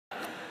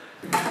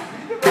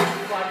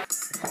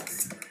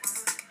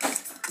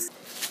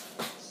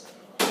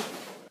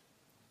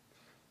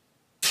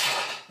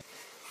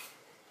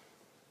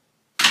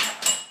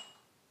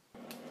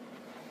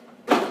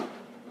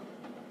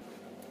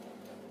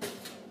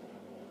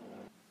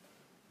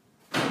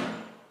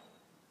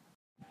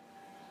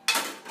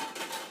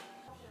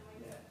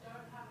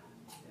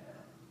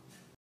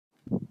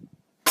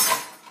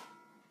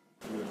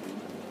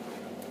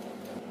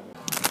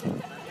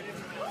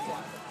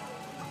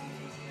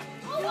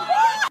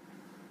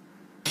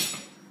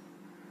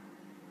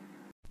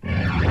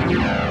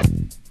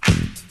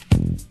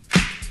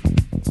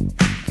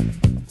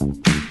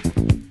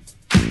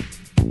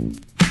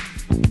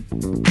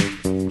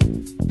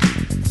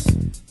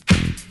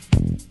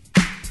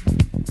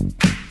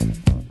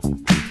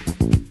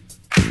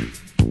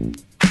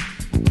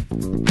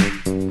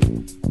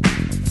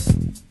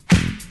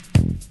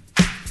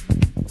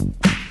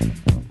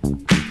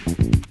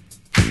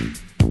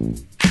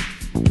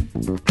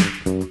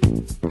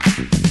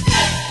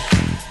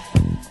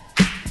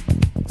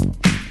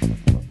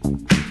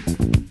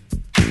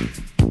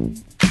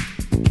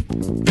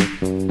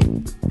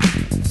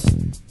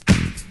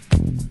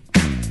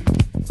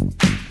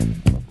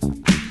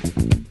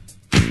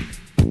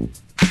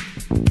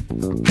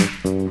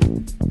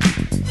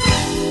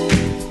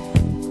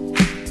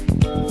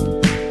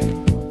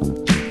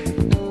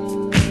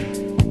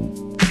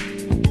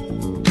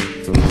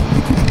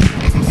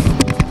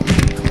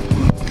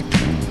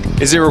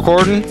Is it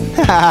recording?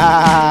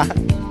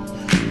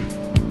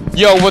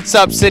 Yo, what's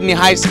up, Sydney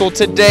High School?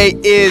 Today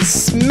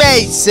is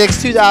May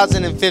 6,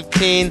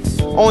 2015.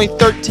 Only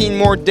 13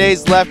 more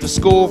days left of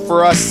school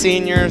for us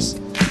seniors.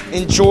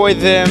 Enjoy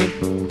them.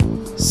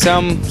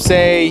 Some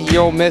say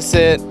you'll miss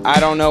it. I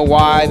don't know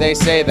why they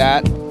say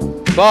that.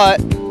 But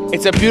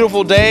it's a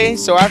beautiful day,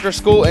 so after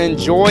school,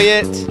 enjoy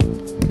it.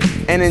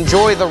 And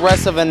enjoy the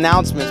rest of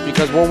announcements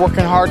because we're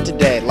working hard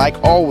today,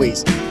 like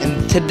always.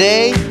 And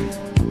today,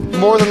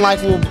 more than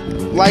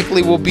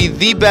likely will be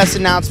the best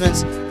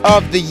announcements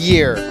of the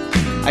year.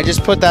 I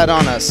just put that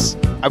on us.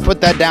 I put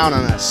that down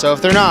on us. So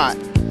if they're not,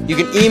 you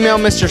can email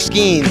Mr.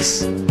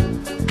 Skeens.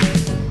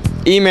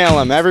 Email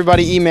him.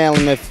 Everybody email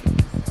him if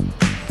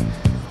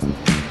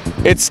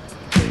it's,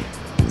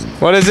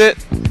 what is it?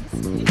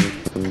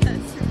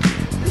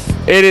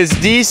 It is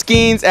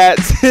dskeens at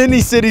Sydney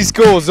City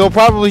Schools. They'll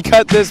probably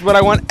cut this, but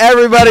I want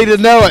everybody to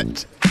know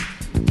it.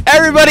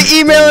 Everybody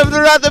email if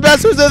they're not the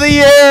best ones of the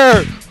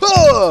year.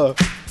 Oh.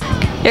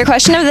 Your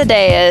question of the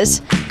day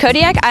is,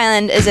 Kodiak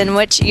Island is in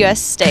which U.S.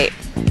 state?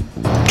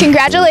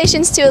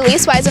 Congratulations to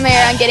Elise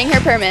Weisenmayer on getting her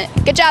permit.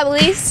 Good job,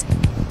 Elise.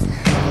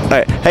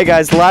 Alright, hey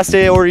guys, the last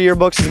day to order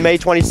yearbooks is May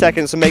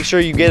 22nd, so make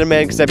sure you get them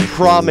in because I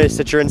promise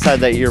that you're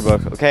inside that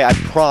yearbook, okay? I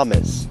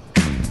promise.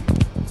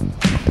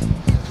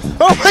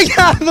 Oh my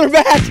god, they're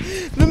back!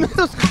 The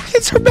middle school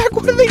kids are back,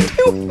 what are they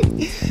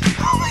doing?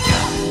 Oh my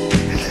god!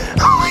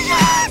 Oh my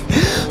god!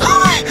 Oh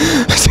my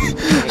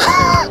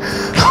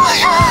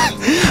god!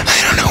 I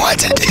don't know what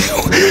to do!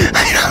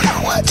 I don't know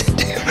what to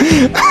do!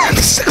 I'm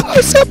so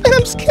close up and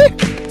I'm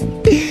scared!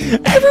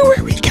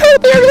 Everywhere we go,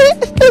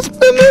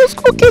 the middle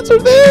school kids are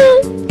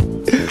there!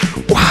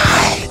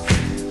 Why?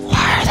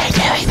 Why are they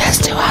doing this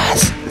to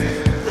us?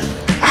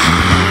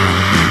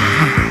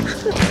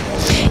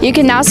 You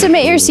can now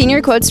submit your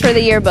senior quotes for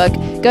the yearbook.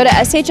 Go to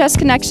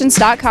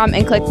shsconnections.com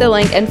and click the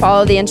link and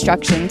follow the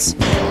instructions.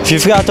 If you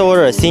forgot to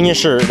order a senior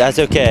shirt, that's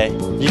okay.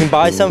 You can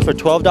buy some for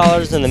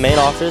 $12 in the main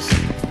office,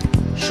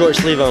 short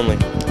sleeve only.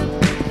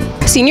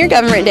 Senior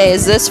Government Day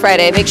is this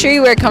Friday. Make sure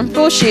you wear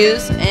comfortable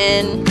shoes,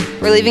 and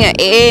we're leaving at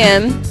 8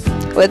 a.m.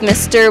 with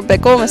Mr.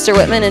 Bickle, Mr.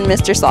 Whitman, and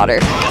Mr. Slaughter.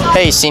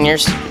 Hey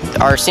seniors,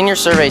 our senior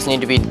surveys need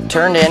to be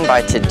turned in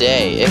by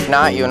today. If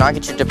not, you will not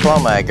get your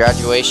diploma at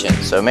graduation.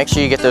 So make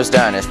sure you get those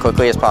done as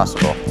quickly as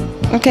possible.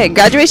 Okay,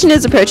 graduation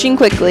is approaching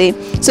quickly,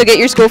 so get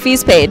your school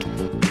fees paid.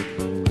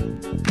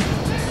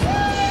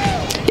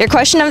 Your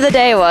question of the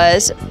day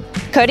was,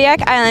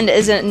 Kodiak Island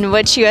is in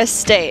which U.S.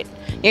 state?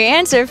 Your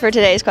answer for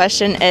today's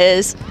question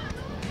is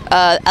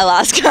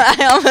Alaska.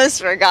 I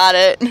almost forgot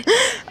it.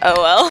 Oh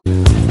well.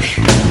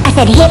 I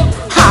said hip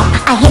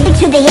hop, I hip it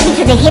to the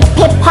hip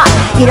hip hop.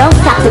 You don't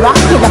stop the rock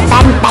to the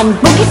bang bang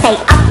boogie. Say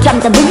up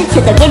jump the boogie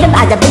to the rhythm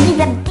of the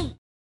boogie.